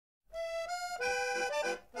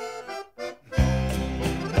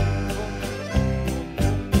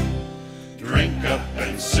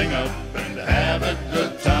sing up and have a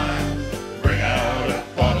good time. Bring out a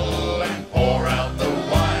bottle and pour out the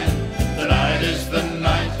wine. Tonight is the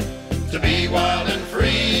night to be wild and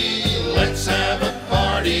free. Let's have a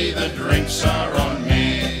party, the drinks are on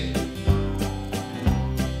me.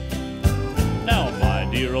 Now my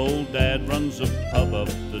dear old dad runs a pub up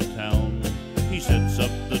the town. He sets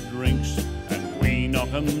up the drinks and we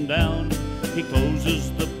knock 'em down. He closes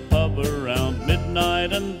the pub around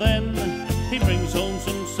midnight and then he brings home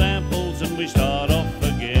some samples and we start off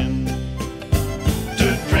again. To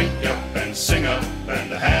drink up and sing up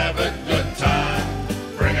and have a good time.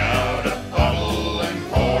 Bring out a bottle and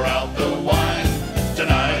pour out the wine.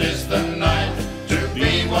 Tonight is the night to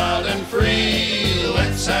be wild and free.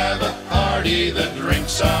 Let's have a party, the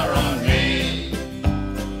drinks are on me.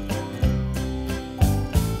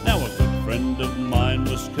 Now a good friend of mine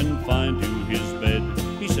was confined to his bed.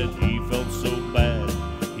 He said he felt so bad,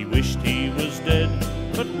 he wished he was dead.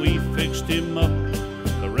 But we fixed him up,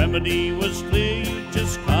 the remedy was clear. You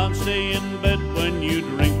just can't stay in bed when you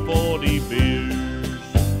drink 40 beers.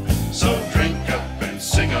 So drink up and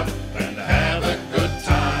sing up and have a good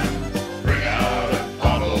time. Bring out a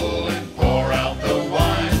bottle and pour out the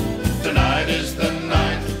wine. Tonight is the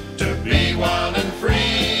night to be wild and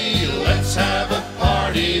free. Let's have a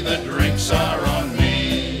party, the drinks are on me.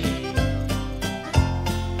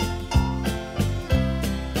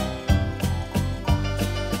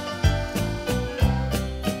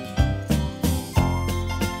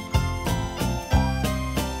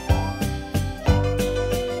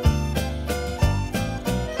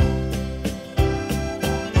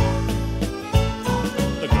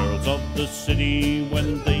 The city,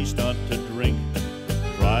 when they start to drink,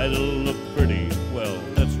 try to look pretty, well,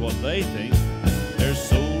 that's what they think. They're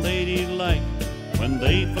so ladylike when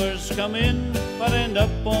they first come in, but end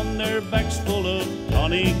up on their backs full of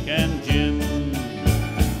tonic and gin.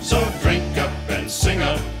 So drink up and sing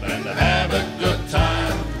up and have a good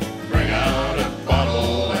time. Bring out a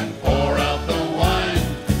bottle and pour out the wine.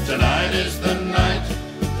 Tonight is the night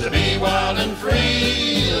to be wild and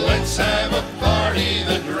free. Let's have a party,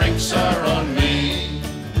 the drinks are on me.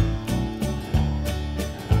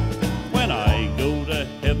 When I go to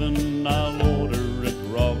heaven, I'll order a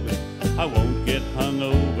grog. I won't get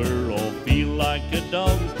hungover or feel like a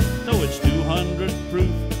dog. No, it's 200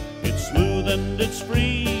 proof, it's smooth and it's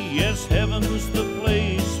free. Yes, heaven's the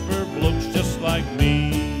place for blokes just like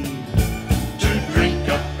me. To drink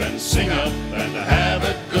up and sing up and have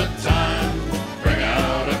a good time. Bring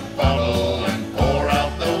out a bottle and pour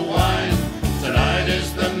out the wine. Tonight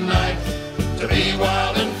is the night to be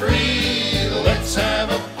wild and free. Let's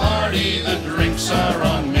have a party, the drinks are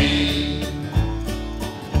on me.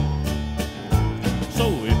 So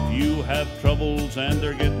if you have troubles and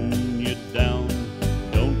they're getting